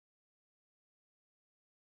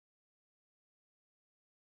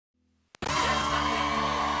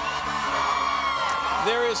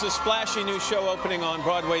There is a splashy new show opening on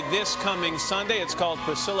Broadway this coming Sunday. It's called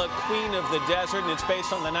Priscilla Queen of the Desert, and it's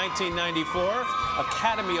based on the 1994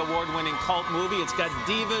 Academy Award-winning cult movie. It's got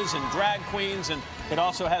divas and drag queens, and it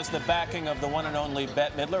also has the backing of the one and only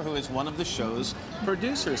Bette Midler, who is one of the show's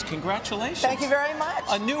producers. Congratulations. Thank you very much.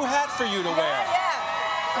 A new hat for you to wear. Yeah.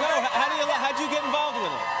 No, how'd you get involved with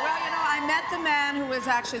it? Well, you know, I met the man who was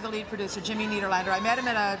actually the lead producer, Jimmy Niederlander. I met him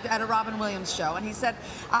at a Robin Williams show, and he said,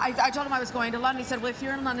 I told him I was going to London. He said, well, if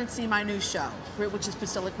you're in London, see my new show, which is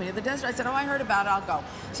Priscilla Queen of the Desert. I said, oh, I heard about it, I'll go.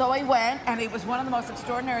 So I went, and it was one of the most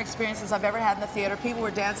extraordinary experiences I've ever had in the theater. People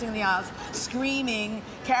were dancing in the aisles, screaming,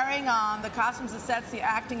 carrying on, the costumes, the sets, the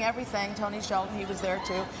acting, everything. Tony Sheldon, he was there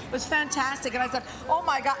too. It was fantastic, and I said, oh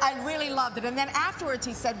my God, I really loved it. And then afterwards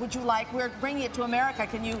he said, we're bringing it to America,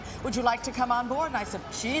 would you like to come on board? And I said,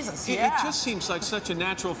 Jesus, yeah. It just seems like such a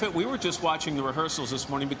natural fit. We were just watching the rehearsals this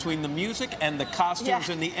morning between the music and the costumes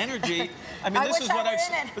and the energy. I mean,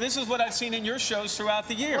 this is what I've seen in your shows throughout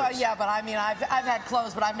the years. Well, yeah, but I mean, I've had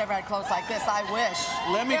clothes, but I've never had clothes like this. I wish.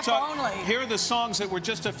 Let me talk. Only. Here are the songs that were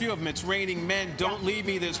just a few of them. It's Raining Men, Don't Leave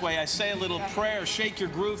Me This Way, I Say a Little Prayer, Shake Your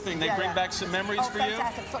Groove Thing. They bring back some memories for you?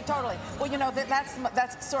 Fantastic. Totally. Well, you know,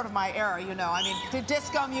 that's sort of my era, you know. I mean, the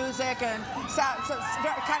disco music and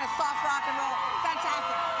kind of soft rock and roll.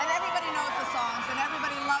 Fantastic. And everybody knows the songs, and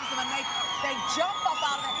everybody loves them, and they jump up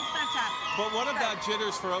out of it. It's fantastic. But what about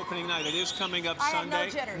jitters for opening night? It is coming up Sunday. I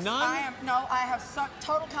have no jitters. None? I have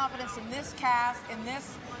total confidence in this cast, in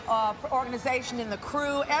this organization, in the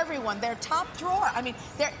crew, everyone. They're top drawer. I mean,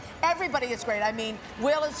 everybody is great. I mean,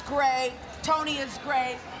 Will is great, Tony is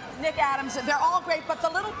great, Nick Adams, they're all great, but the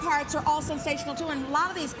little parts are all sensational too, and a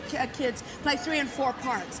lot of these kids play 3 and 4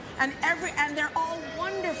 parts, and they're all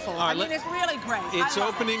wonderful. I mean, it's really great. It's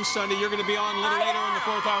opening Sunday. You're going to be on a little later in the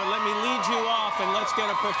 4th hour. Let me lead you off, and let's get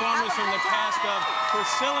a performance from the cast of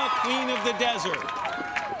Priscilla, Queen of the Desert.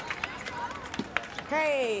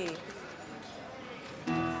 Hey.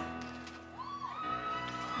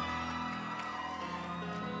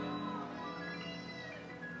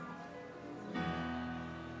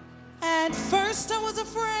 At first I was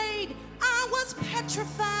afraid, I was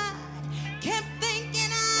petrified, kept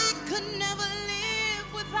thinking I could never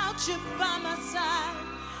live without you by my side.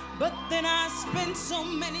 But then I spent so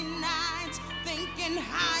many nights thinking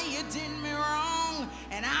how you did me wrong,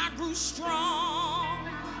 and I grew strong,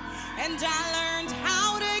 and I learned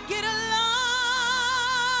how to get along.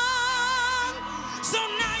 So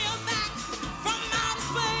now you're back from outer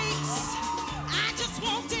space. I just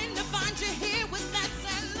walked in to find you here with that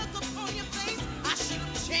sad look upon your face. I should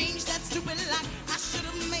have changed that stupid lock. I should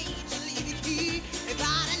have made you leave your key. If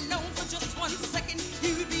I'd have known for just 1 second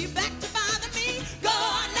you'd be back to bother me. Go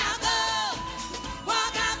on now, go.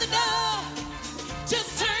 Walk out the door.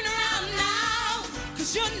 Just turn around now,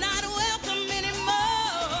 'cause you're not welcome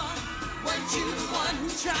anymore. Weren't you the one who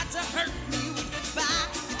tried to hurt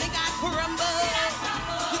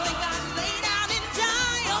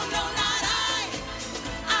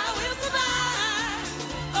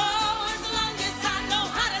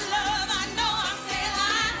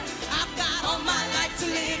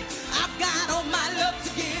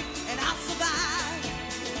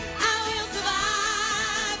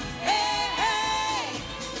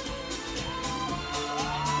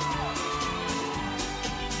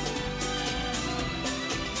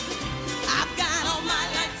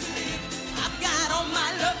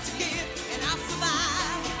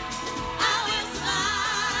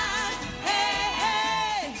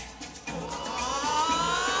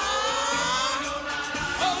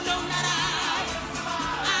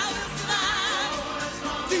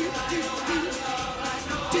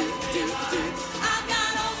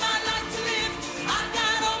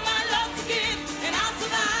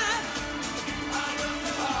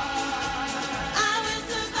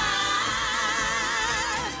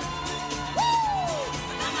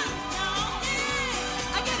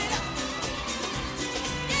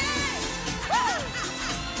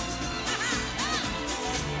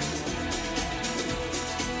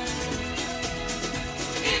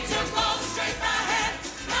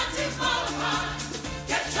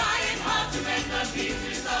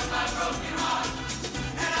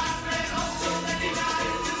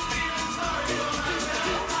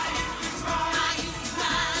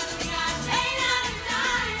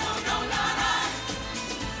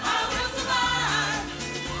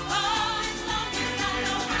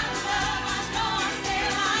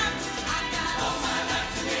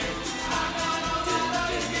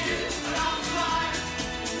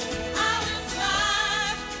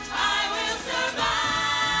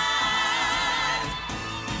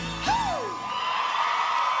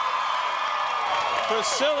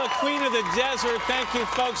Priscilla, Queen of the Desert. Thank you,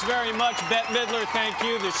 folks, very much. Bette Midler, thank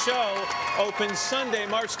you. The show opens Sunday,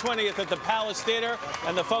 March 20th at the Palace Theater,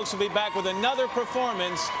 and the folks will be back with another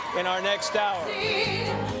performance in our next hour.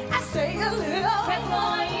 I say a little bit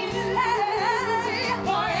more.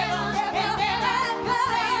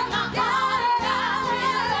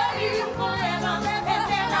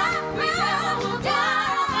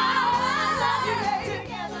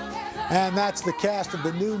 And that's the cast of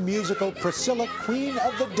the new musical Priscilla, Queen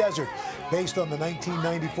of the Desert, based on the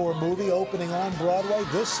 1994 movie opening on Broadway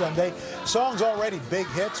this Sunday. Songs already big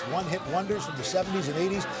hits, one-hit wonders from the 70s and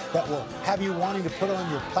 80s that will have you wanting to put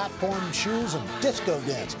on your platform shoes and disco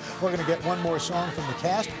dance. We're going to get one more song from the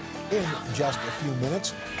cast in just a few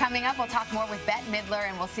minutes. Coming up, we'll talk more with Bette Midler,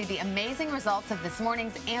 and we'll see the amazing results of this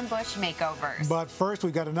morning's ambush makeovers. But first,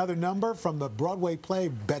 we've got another number from the Broadway play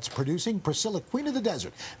Bette's producing, Priscilla, Queen of the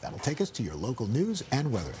Desert. That'll take us to your local news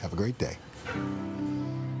and weather. Have a great day. Here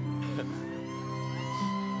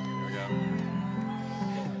we go.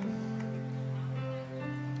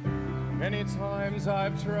 Many times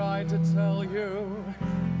I've tried to tell you,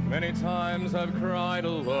 many times I've cried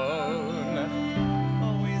alone.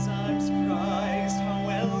 I'm surprised how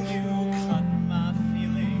well you cut my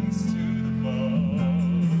feelings to the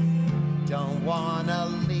bone. Don't wanna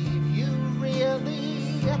leave you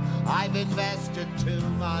really, I've invested too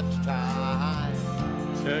much time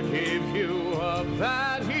to give you up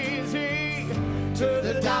that easy to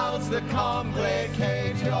the doubts that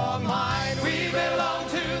complicate your mind. We belong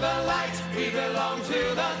to the light, we belong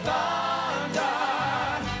to the thunder,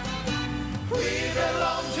 we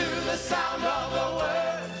belong to the sound of the words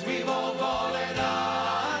we've all fallen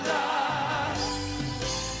under.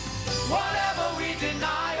 Whatever we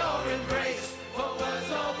deny or embrace, for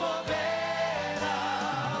worse or for better,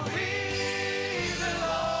 we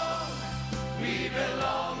belong, we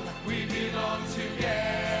belong, we belong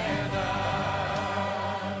together.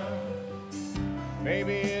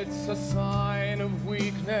 Maybe it's a sign of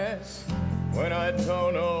weakness when I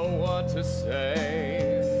don't know what to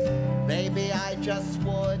say. Maybe I just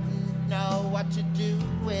wouldn't know what to do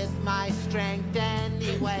with my strength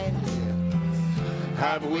anyway.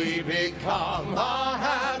 Have we become a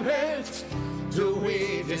habit? Do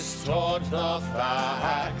we distort the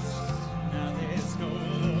facts? Now there's no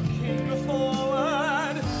looking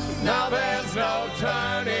forward. Now there's no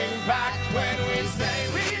turning back when we say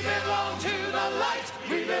we belong to the light,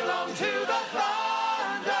 we belong to the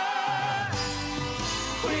thunder,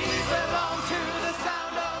 we belong to the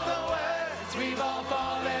sound of the words we've all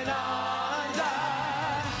fallen under.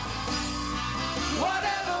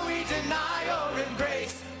 Whatever we deny or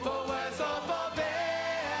embrace, for worse or for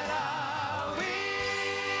better,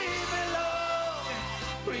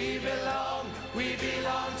 we belong, we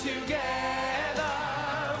belong together.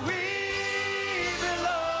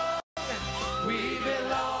 We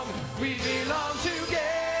belong, we belong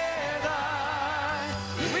together.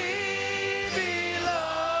 We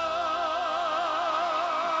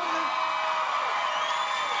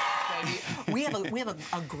belong. We have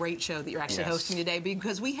a great show that you're actually hosting today,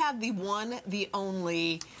 because we have the one, the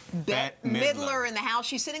only Bette Midler in the house.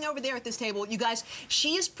 She's sitting over there at this table. You guys,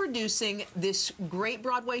 she is producing this great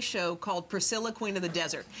Broadway show called Priscilla, Queen of the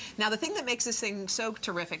Desert. Now, the thing that makes this thing so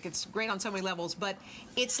terrific, it's great on so many levels, but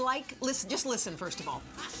it's like, listen, just listen first of all.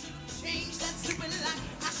 I should've changed that stupid life.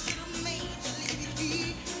 I should've made you leave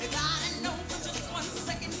me. If I had known for just 1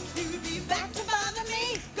 second you'd be back to bother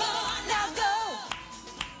me. Go on now, go.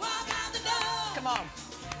 Walk out the door. Come on.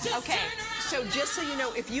 Okay, so just so you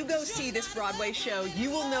know, if you go see this Broadway show, you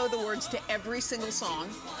will know the words to every single song.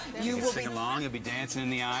 You will sing along, you'll be dancing in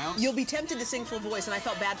the aisles. You'll be tempted to sing full voice, and I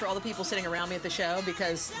felt bad for all the people sitting around me at the show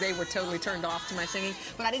because they were totally turned off to my singing.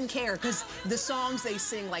 But I didn't care, because the songs they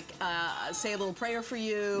sing, like Say a Little Prayer for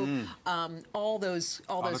You, all those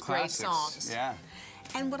great classics. songs. Yeah.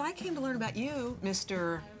 And what I came to learn about you,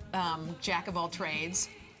 Mr. Jack of all trades,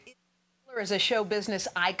 is a show business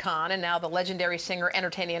icon, and now the legendary singer,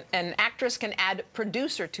 entertainer, and actress can add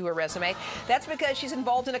producer to her resume. That's because she's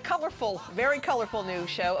involved in a colorful, very colorful new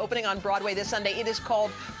show opening on Broadway this Sunday. It is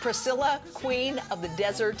called Priscilla, Queen of the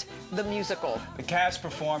Desert, the musical. The cast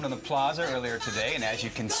performed on the Plaza earlier today, and as you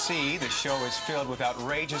can see, the show is filled with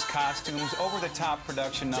outrageous costumes, over-the-top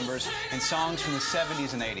production numbers, and songs from the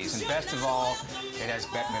 70s and 80s. And best of all, it has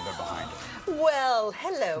Bette Midler behind it. Well,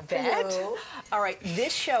 hello, Bette. Hello. All right,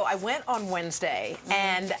 this show, I went on Wednesday,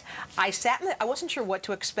 and I sat in I wasn't sure what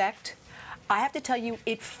to expect. I have to tell you,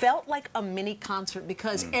 it felt like a mini concert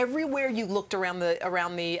because everywhere you looked around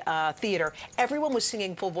the theater, everyone was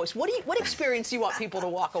singing full voice. What experience do you want people to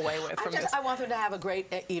walk away with from this? I want them to have a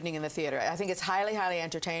great evening in the theater. I think it's highly, highly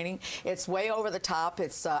entertaining. It's way over the top.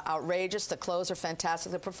 It's outrageous. The clothes are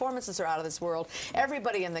fantastic. The performances are out of this world.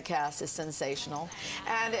 Everybody in the cast is sensational,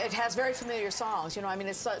 and it has very familiar songs. You know, I mean,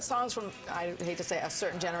 it's songs from, I hate to say, a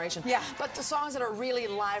certain generation. Yeah. But the songs that are really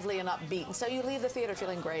lively and upbeat, and so you leave the theater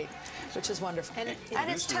feeling great, which is wonderful. And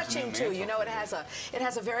it's touching too. You know, it has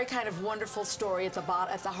a very kind of wonderful story. It's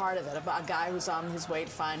at the heart of it about a guy who's on his way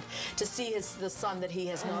to see the son that he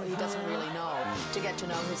doesn't really know, to get to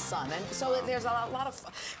know his son. And so there's a lot of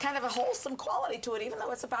kind of a wholesome quality to it, even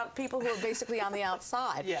though it's about people who are basically on the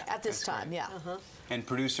outside at this time. Yeah. And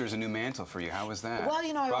producer's a new mantle for you. How was that? Well,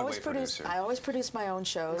 you know, I always producer. produce my own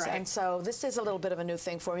shows, and so this is a little bit of a new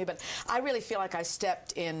thing for me. But I really feel like I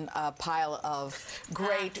stepped in a pile of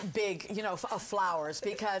great big, you know, of flowers,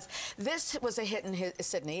 because this was a hit in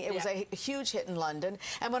Sydney. It was a huge hit in London,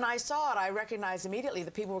 and when I saw it, I recognized immediately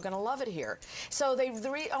that people were going to love it here. So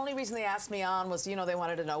the only reason they asked me on was, you know, they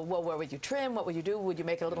wanted to know, well, where would you trim? What would you do? Would you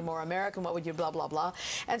make it a little more American? What would you blah, blah, blah?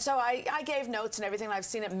 And so I gave notes and everything. I've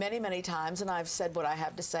seen it many, many times, and I've said what I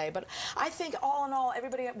have to say. But I think all in all,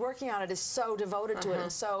 everybody working on it is so devoted to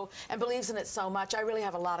it and believes in it so much. I really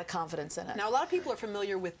have a lot of confidence in it. Now, a lot of people are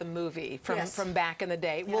familiar with the movie from back in the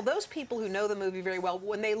day. Yeah. Well, those people who know the movie very well,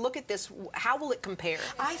 when they look at this, how will it compare?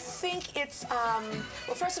 I think it's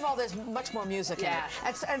well, first of all, there's much more music in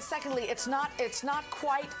it, and secondly, it's not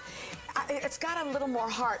quite. It's got a little more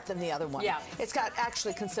heart than the other one. Yeah. It's got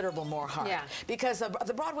actually considerable more heart. Yeah. Because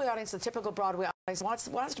the Broadway audience, the typical Broadway audience,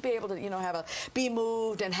 wants to be able to, you know, be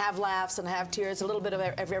moved and have laughs and have tears, a little bit of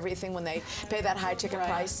everything when they pay that high ticket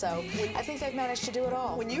price. So I think they've managed to do it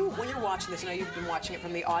all. When you're watching this, I know you've been watching it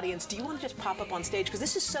from the audience. Do you want to just pop up on stage? Because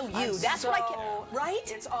this is so you. That's what I can. Right?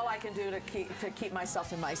 It's all I can do to keep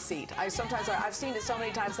myself in my seat. Sometimes I've seen it so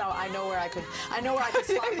many times now. I know where I could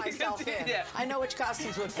slot myself in. Yeah. I know which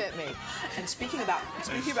costumes would fit me. And speaking about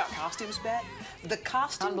costumes, Bette, the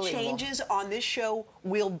costume changes on this show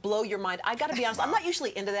will blow your mind. I got to be honest, I'm not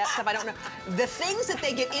usually into that stuff. I don't know the things that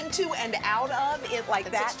they get into and out of it like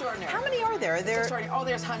it's that. Extraordinary. How many are there? Oh,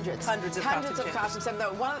 there's hundreds. Hundreds of costumes. And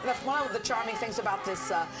one of the charming things about this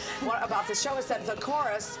show is that the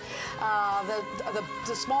chorus,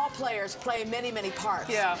 the small players play many, many parts.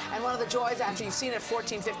 Yeah. And one of the joys after you've seen it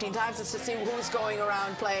 14, 15 times is to see who's going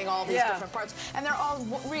around playing all these different parts. And they're all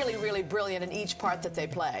really, really brilliant in each part that they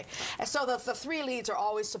play. And so the three leads are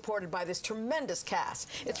always supported by this tremendous cast.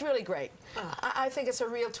 It's really great. I think it's a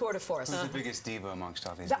real tour de force. Who's the biggest diva amongst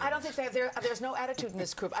all these? I don't think there's no attitude in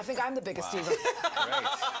this group. I think I'm the biggest diva.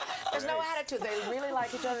 There's no attitude. They really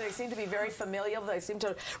like each other. They seem to be very familial. They seem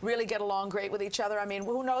to really get along great with each other. I mean,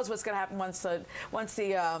 who knows what's going to happen once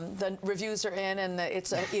the reviews are in and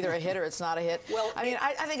it's either a hit or it's not a hit. Well, I mean,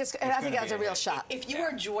 I think it has a real shot. If you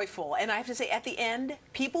are joyful, and I have to say, at the end,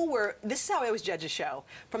 people were. This is how I always judge a show.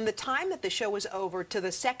 From the time that the show was over to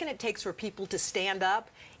the second it takes for people to stand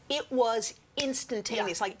up, it was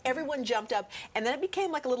instantaneous. Like everyone jumped up, and then it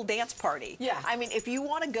became like a little dance party. Yeah. I mean, if you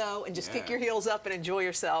want to go and just kick your heels up and enjoy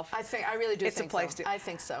yourself, I really do. It's a place to. I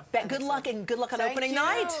think so. Bette, good luck and good luck on opening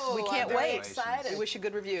night. We can't wait. Excited. We wish you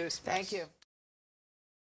good reviews. Thank you.